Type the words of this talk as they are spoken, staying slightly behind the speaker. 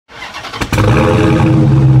Yo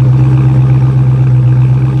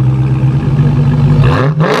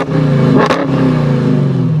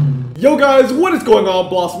guys, what is going on?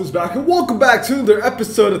 Blossom is back and welcome back to another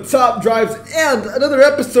episode of Top Drives and another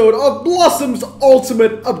episode of Blossom's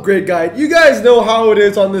Ultimate Upgrade Guide. You guys know how it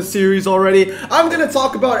is on this series already. I'm going to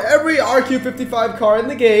talk about every RQ55 car in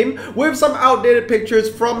the game with some outdated pictures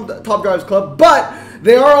from the Top Drives Club, but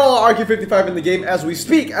they are all RQ55 in the game as we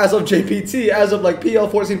speak, as of JPT, as of like PL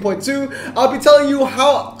 14.2. I'll be telling you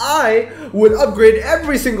how I would upgrade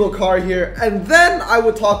every single car here, and then I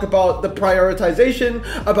would talk about the prioritization,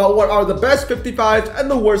 about what are the best 55s and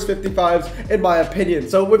the worst 55s in my opinion.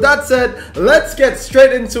 So with that said, let's get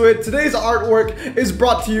straight into it. Today's artwork is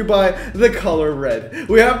brought to you by the color red.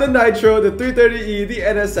 We have the Nitro, the 330E, the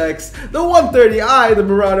NSX, the 130i, the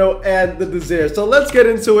Murano, and the Desire. So let's get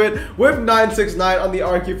into it with 969 on the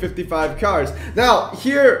RQ55 cars. Now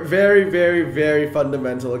here, very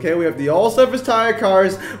fundamental. Okay, we have the all-surface tire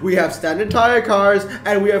cars, we have standard tire cars,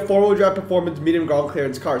 and we have four-wheel drive performance medium ground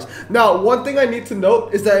clearance cars. Now one thing I need to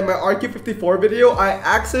note is that in my RQ54 video I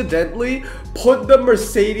accidentally put the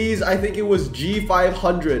Mercedes, I think it was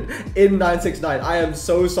G500 in 969. I am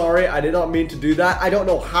so sorry, I did not mean to do that. I don't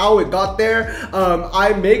know how it got there.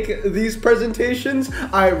 I make these presentations,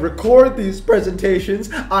 I record these presentations,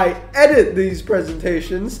 I edit these presentations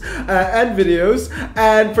and videos,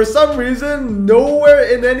 and for some reason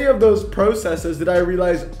nowhere in any of those processes did I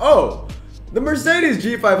realize, oh, the Mercedes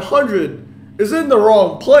G500 is in the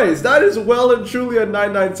wrong place. That is well and truly a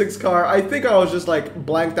 996 car. I think I was just like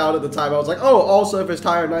blanked out at the time. I was like, oh, all surface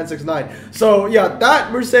tire 969. So yeah,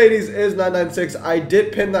 that Mercedes is 996. I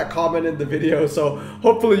did pin that comment in the video, so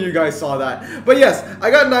hopefully you guys saw that. But yes,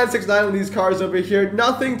 I got 969 on these cars over here.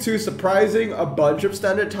 Nothing too surprising. A bunch of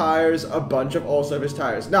standard tires, a bunch of all surface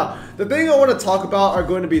tires. Now, the thing I want to talk about are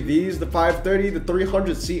going to be these, the 530, the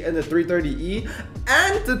 300C, and the 330E,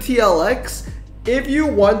 and the TLX. If you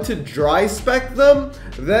want to dry spec them,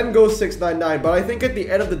 then go 699. But I think at the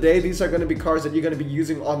end of the day, these are going to be cars that you're going to be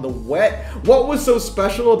using on the wet. What was so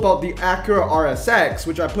special about the Acura RSX,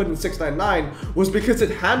 which I put in 699, was because it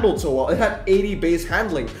handled so well. It had 80 base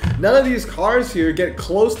handling. None of these cars here get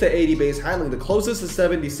close to 80 base handling. The closest is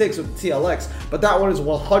 76 with the TLX, but that one is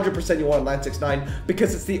 100% you want a 969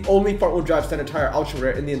 because it's the only front-wheel drive standard tire ultra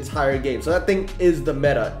rare in the entire game. So that thing is the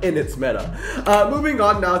meta in its meta. Moving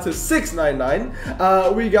on now to 699.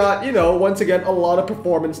 We got, you know, once again, a lot of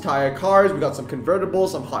performance tire cars. We got some convertibles,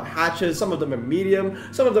 some hot hatches. Some of them are medium,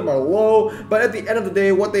 some of them are low. But at the end of the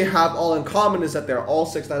day, what they have all in common is that they're all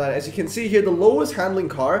 699. As you can see here, the lowest handling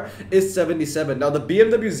car is 77. Now, the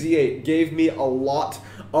BMW Z8 gave me a lot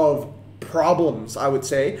of problems, I would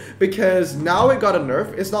say, because now it got a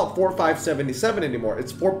nerf. It's not 4.577 anymore,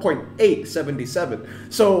 it's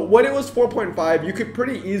 4.877. so when it was 4.5, you could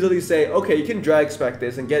pretty easily say, okay, you can drag spec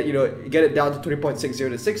this and get, you know, get it down to 3.60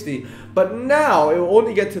 to 60, but now it will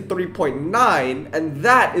only get to 3.9, and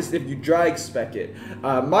that is if you drag spec it.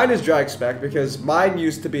 Mine is drag spec because mine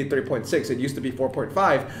used to be 3.6, it used to be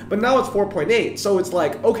 4.5, but now it's 4.8, so it's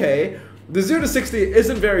like, okay, the 0 to 60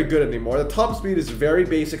 isn't very good anymore. The top speed is very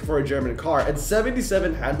basic for a German car, and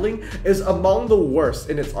 77 handling is among the worst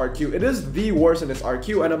in its RQ. It is the worst in its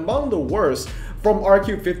RQ, and among the worst from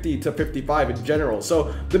RQ50 to 55 in general.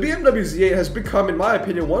 So the BMW Z8 has become, in my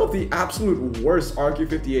opinion, one of the absolute worst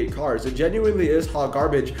RQ58 cars. It genuinely is hot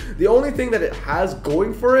garbage. The only thing that it has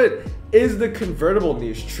going for it is the convertible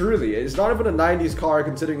niche. Truly, it's not even a 90s car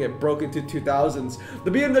considering it broke into 2000s.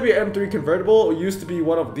 The BMW M3 convertible used to be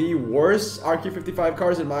one of the worst RQ55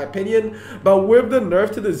 cars in my opinion, but with the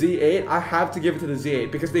nerf to the Z8, I have to give it to the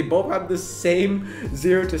Z8 because they both have the same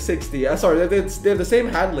 0 to 60. Sorry, they have the same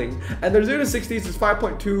handling, and their 0 to 60s is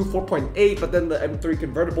 5.2, 4.8, but then the M3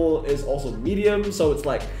 convertible is also medium, so it's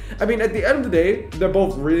like, I mean, at the end of the day, they're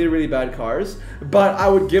both really bad cars, but I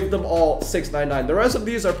would give them all 699. The rest of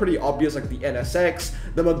these are pretty obvious, like the NSX,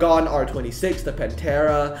 the Megane R26, the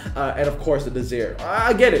Pantera, and of course the Desire.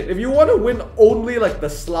 I get it. If you want to win only like the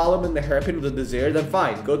slalom and the hairpin with the Desire, then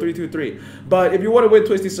fine, go 323. But if you want to win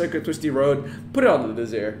twisty circuit, twisty road, put it on the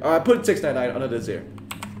Desire. Put 699 on the Desire.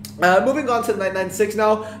 Moving on to 996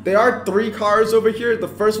 now. There are three cars over here. The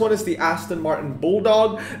first one is the Aston Martin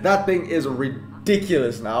Bulldog. That thing is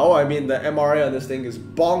ridiculous now. I mean, the MRA on this thing is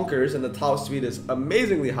bonkers and the top speed is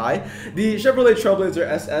amazingly high. The Chevrolet Trailblazer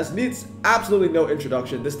SS needs absolutely no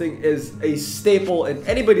introduction. This thing is a staple in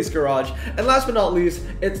anybody's garage. And last but not least,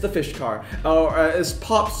 it's the fish car. It's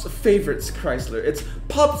Pop's favorite Chrysler. It's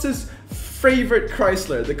Pop's favorite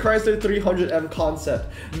Chrysler, the Chrysler 300M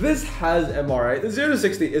concept. This has MRI. The 0 to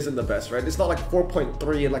 60 isn't the best, right? It's not like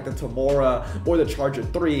 4.3 in like the Tamora or the Charger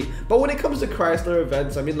 3. But when it comes to Chrysler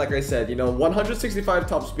events, I mean, like I said, you know, 165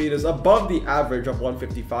 top speed is above the average of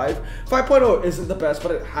 155. 5.0 isn't the best,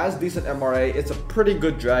 but it has decent MRA. It's a pretty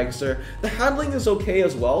good dragster. The handling is okay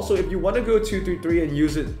as well. So if you want to go 233 and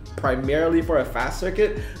use it primarily for a fast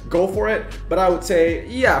circuit, go for it. But I would say,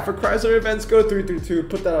 yeah, for Chrysler events, go 332,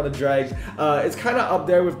 put that on a drag. It's kind of up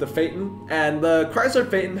there with the Phaeton, and the Chrysler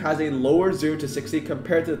Phaeton has a lower 0 to 60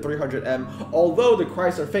 compared to the 300M, although the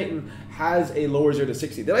Chrysler Phaeton has a lower 0 to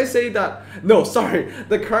 60. Did I say that? No, sorry.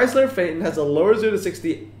 The Chrysler Phaeton has a lower 0 to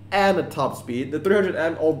 60 and a top speed. The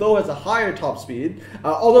 300M, although has a higher top speed,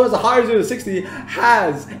 although has a higher 0 to 60,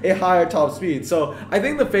 has a higher top speed. So I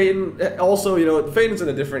think the Phaeton also, you know, the Phaeton's in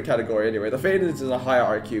a different category anyway. The Phaeton is in a higher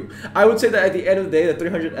RQ. I would say that at the end of the day, the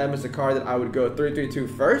 300M is the car that I would go 332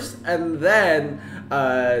 first, and then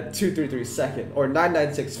 233 second, or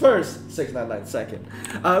 996 first, 699 second.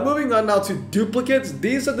 Moving on now to duplicates.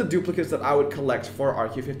 These are the duplicates that I would collect for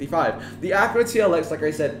RQ55. The Acura TLX, like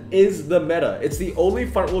I said, is the meta. It's the only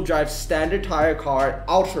front-wheel drive standard tire car,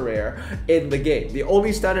 ultra rare, in the game. The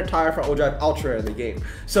only standard tire front-wheel drive ultra rare in the game.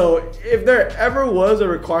 So if there ever was a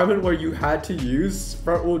requirement where you had to use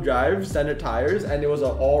front-wheel drive standard tires and it was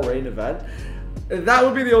an all-rain event, that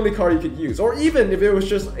would be the only car you could use. Or even if it was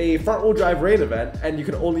just a front-wheel drive rain event and you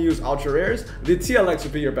could only use ultra rares, the TLX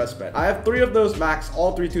would be your best bet. I have 3 of those max,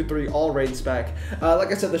 all 323, all rain spec.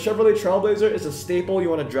 Like I said, the Chevrolet Trailblazer is a staple. You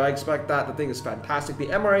want to drag spec that. The thing is fantastic. The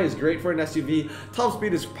MRA is great for an SUV. Top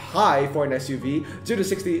speed is high for an SUV. 0 to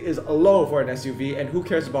 60 is low for an SUV. And who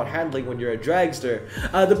cares about handling when you're a dragster?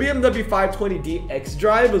 The BMW 520d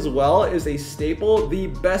X-Drive as well is a staple. The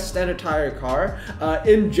best standard tire car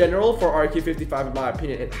in general for RQ55. In my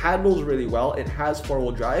opinion, it handles really well. It has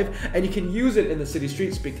 4-wheel drive, and you can use it in the city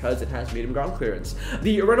streets because it has medium ground clearance.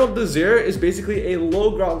 The Renault Desire is basically a low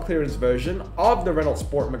ground clearance version of the Renault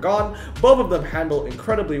Sport Megane. Both of them handle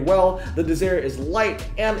incredibly well. The Desire is light,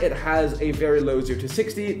 and it has a very low 0 to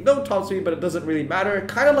 60. No top speed, but it doesn't really matter.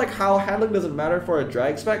 Kind of like how handling doesn't matter for a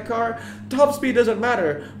drag spec car, top speed doesn't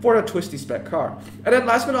matter for a twisty spec car. And then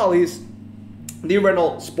last but not least, the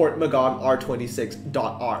Renault Sport Megane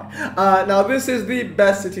R26.R. Now this is the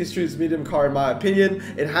best city streets medium car in my opinion.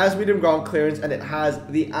 It has medium ground clearance and it has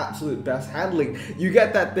the absolute best handling. You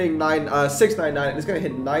get that thing 699 and it's gonna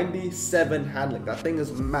hit 97 handling. That thing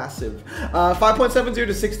is massive. 5.70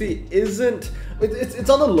 to 60 isn't, it's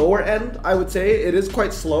on the lower end, I would say. It is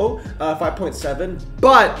quite slow, 5.7,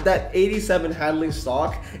 but that 87 handling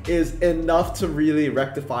stock is enough to really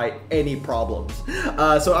rectify any problems.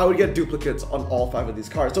 So I would get duplicates on all 5 of these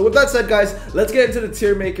cars. So with that said, guys, let's get into the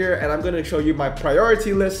tier maker, and I'm going to show you my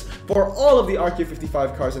priority list for all of the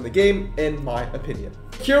RQ55 cars in the game, in my opinion.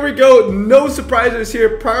 Here we go, no surprises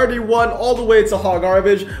here. Priority 1 all the way to hot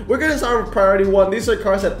garbage. We're going to start with priority 1. These are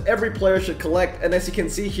cars that every player should collect, and as you can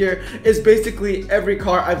see here, is basically every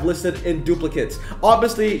car I've listed in duplicates.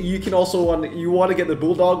 Obviously, you can also want to get the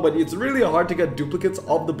Bulldog, but it's really hard to get duplicates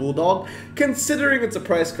of the Bulldog, considering it's a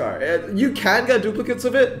price car. You can get duplicates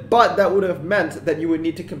of it, but that would have meant that you would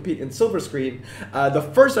need to compete in Silver Screen, the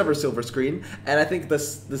first ever Silver Screen, and I think the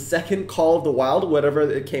second Call of the Wild, whatever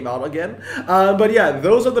it came out again. But yeah,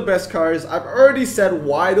 those are the best cars. I've already said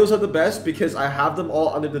why those are the best because I have them all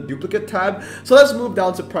under the duplicate tab. So let's move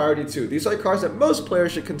down to priority 2. These are cars that most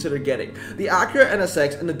players should consider getting. The Acura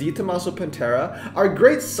NSX and the De Tomaso Pantera are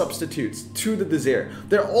great substitutes to the Desire.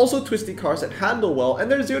 They're also twisty cars that handle well,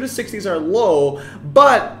 and their 0 to 60s are low,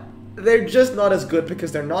 but they're just not as good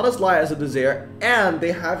because they're not as light as a Desire and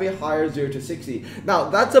they have a higher 0 to 60. Now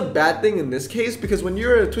that's a bad thing in this case because when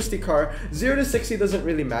you're a twisty car, 0 to 60 doesn't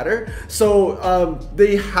really matter. So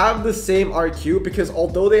they have the same RQ because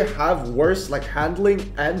although they have worse like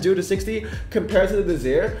handling and 0 to 60 compared to the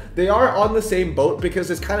Desire, they are on the same boat because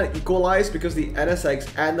it's kind of equalized because the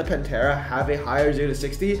NSX and the Pantera have a higher 0 to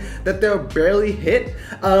 60 that they'll barely hit.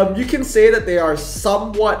 You can say that they are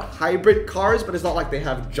somewhat hybrid cars, but it's not like they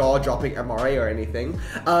have jaw-dropping MRA or anything.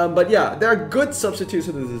 But yeah, they're good substitutes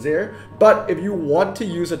to the Desire. But if you want to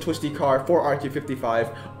use a twisty car for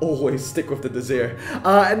RQ55, always stick with the Desire.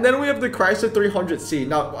 And then we have the Chrysler 300C.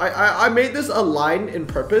 Now, I made this a line in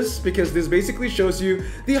purpose because this basically shows you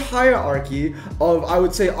the hierarchy of, I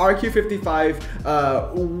would say, RQ55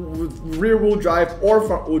 rear-wheel drive or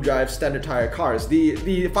front-wheel drive standard tire cars. The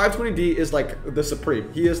 520D is like the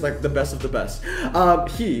supreme. He is like the best of the best.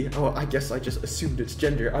 Oh, I guess I just assumed its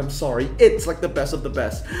gender. I'm sorry. It's like the best of the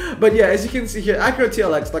best. But yeah, as you can see here, Acura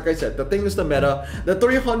TLX, like I said, the thing is the meta. The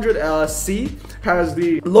 300C has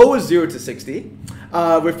the lowest 0 to 60.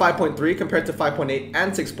 with 5.3 compared to 5.8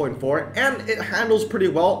 and 6.4, and it handles pretty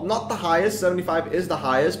well. Not the highest, 75 is the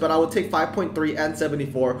highest, but I would take 5.3 and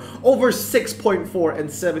 74 over 6.4 and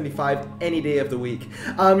 75 any day of the week.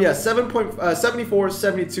 Yeah, 74,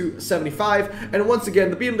 72, 75, and once again,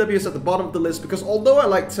 the BMW is at the bottom of the list because although I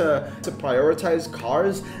like to prioritize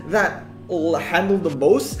cars that handle the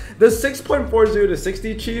most, the 6.40 to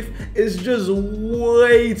 60 Chief is just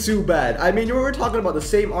way too bad. I mean, we're talking about the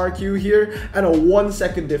same RQ here and a 1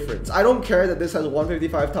 second difference. I don't care that this has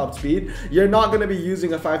 155 top speed. You're not going to be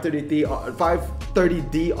using a 530D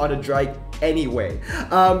on a drag anyway.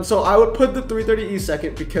 So I would put the 330E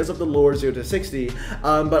second because of the lower 0 to 60,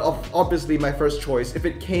 but obviously my first choice, if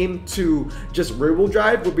it came to just rear wheel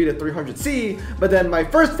drive, would be the 300C, but then my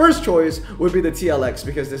first choice would be the TLX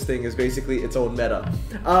because this thing is basically its own meta.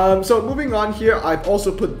 So moving on here, I've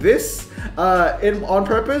also put this on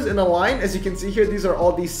purpose in a line. As you can see here, these are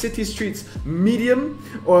all the City Streets medium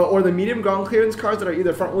or the medium ground clearance cars that are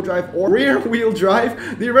either front wheel drive or rear wheel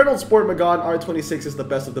drive. The Renault Sport Megane R26 is the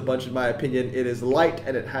best of the bunch in my opinion. It is light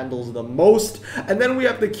and it handles the most. And then we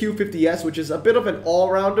have the Q50S, which is a bit of an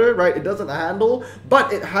all-rounder, right? It doesn't handle,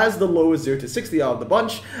 but it has the lowest 0 to 60 out of the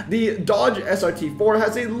bunch. The Dodge SRT4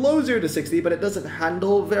 has a low 0 to 60, but it doesn't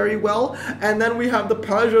handle very well. And then we have the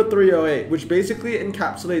Peugeot 308, which basically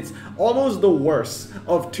encapsulates almost the worst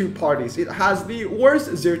of two parties. It has the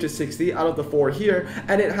worst 0 to 60 out of the 4 here,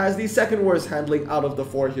 and it has the second worst handling out of the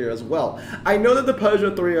 4 here as well. I know that the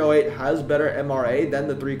Peugeot 308 has better MRA than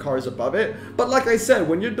the 3 cars above it, but like I said,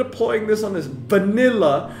 when you're deploying this on this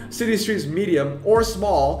vanilla City Streets medium or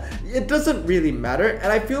small, it doesn't really matter.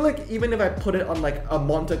 And I feel like even if I put it on like a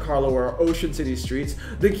Monte Carlo or Ocean City Streets,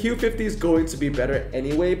 the Q50 is going to be better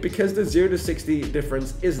anyway because the 0 to 60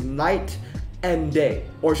 difference is night and day,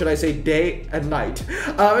 or should I say day and night.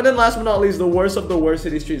 And then last but not least, the worst of the worst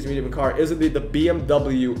City Streets medium car is indeed the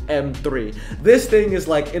BMW M3. This thing is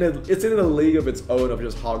like it's in a league of its own of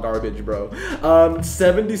just hot garbage, bro.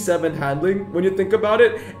 77 handling, when you think about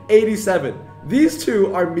it, 87. These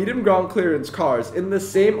two are medium ground clearance cars in the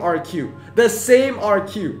same RQ,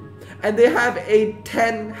 and they have a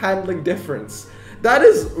 10 handling difference. That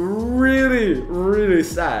is really, really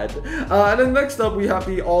sad. And then next up, we have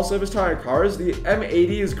the all-surface tire cars. The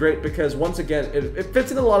M80 is great because, once again, it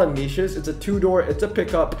fits in a lot of niches. It's a 2-door, it's a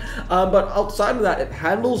pickup, but outside of that, it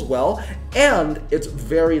handles well, and it's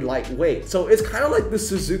very lightweight. So it's kind of like the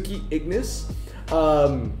Suzuki Ignis,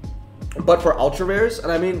 but for ultra rares.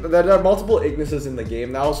 And I mean, there are multiple Ignises in the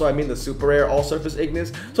game now, so I mean the super rare all-surface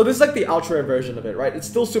Ignis. So this is like the ultra rare version of it, right? It's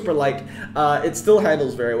still super light, it still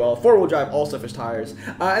handles very well, 4-wheel drive all-surface tires,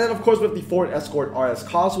 and then of course with the Ford Escort RS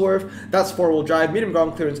Cosworth, that's 4-wheel drive, medium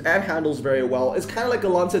ground clearance, and handles very well. It's kind of like a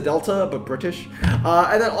Lancia Delta but British.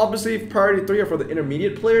 And then obviously priority 3 are for the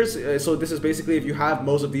intermediate players. So this is basically if you have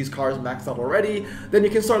most of these cars maxed out already, then you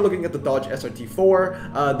can start looking at the Dodge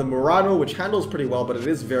SRT4, the Murano, which handles pretty well, but it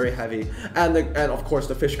is very heavy. And of course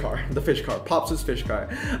the fish car, Pops' fish car.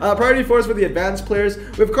 Priority 4 is for the advanced players.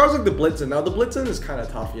 We have cars like the Blitzen. Now the Blitzen is kind of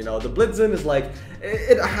tough, you know. The Blitzen is like,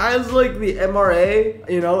 it has like the MRA,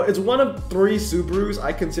 you know. It's one of 3 Subarus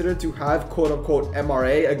I consider to have quote-unquote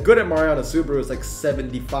MRA. A good MRA on a Subaru is like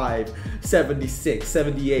 75, 76,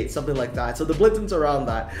 78, something like that. So the Blitzen's around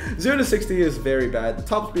that. 0 to 60 is very bad. The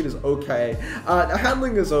top speed is okay. The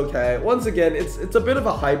handling is okay. Once again, it's a bit of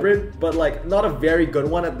a hybrid, but like not a very good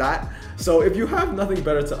one at that. So if you have nothing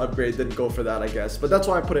better to upgrade, then go for that, I guess. But that's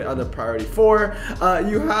why I put it under priority 4.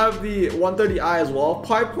 You have the 130i as well.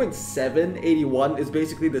 5.781 is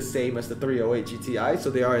basically the same as the 308 GTI, so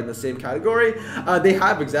they are in the same category. They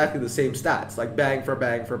have exactly the same stats, like bang for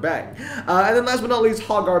bang for bang. And then last but not least,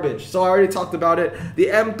 hot garbage. So I already talked about it. The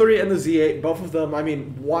M3 and the Z8, both of them, I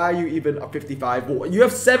mean, why are you even a 55? You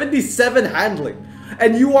have 77 handling,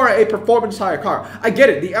 and you are a performance tire car. I get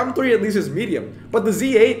it, the M3 at least is medium, but the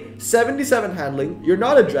Z8, 77 handling, you're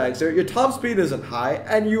not a dragster, your top speed isn't high,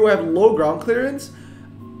 and you have low ground clearance.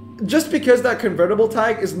 Just because that convertible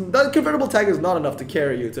tag is not enough to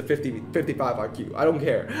carry you to 55 RQ. I don't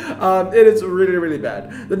care. It is really, really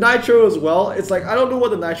bad. The Nitro as well. It's like, I don't know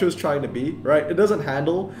what the Nitro is trying to be, right? It doesn't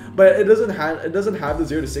handle, but it doesn't have the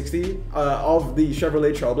 0 to 60 of the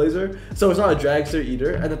Chevrolet Trailblazer, so it's not a dragster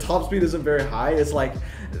either. And the top speed isn't very high. It's like,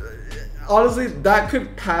 honestly, that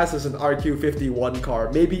could pass as an RQ51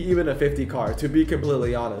 car, maybe even a 50 car, to be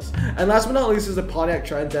completely honest. And last but not least is the Pontiac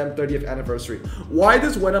Trans Am 30th anniversary. Why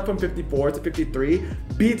this went up from 54 to 53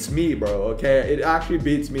 beats me, bro, okay? It actually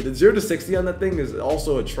beats me. The 0 to 60 on that thing is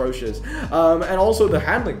also atrocious. And also the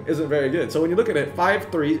handling isn't very good. So when you look at it,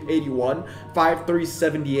 5.381,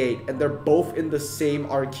 5.378, and they're both in the same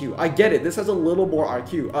RQ. I get it, this has a little more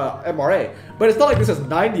MRA, but it's not like this has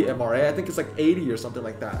 90 MRA. I think it's like 80 or something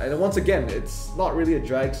like that. And then once again, it's not really a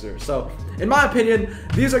dragster. So in my opinion,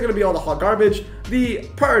 these are going to be all the hot garbage. The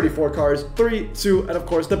priority 4 cars, 3, 2, and of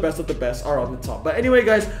course the best of the best are on the top. But anyway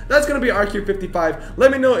guys, that's going to be RQ55.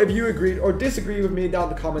 Let me know if you agreed or disagree with me down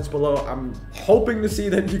in the comments below. I'm hoping to see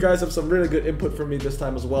that you guys have some really good input from me this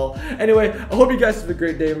time as well. Anyway, I hope you guys have a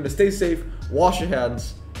great day. I'm going to stay safe, wash your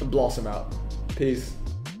hands, and blossom out. Peace.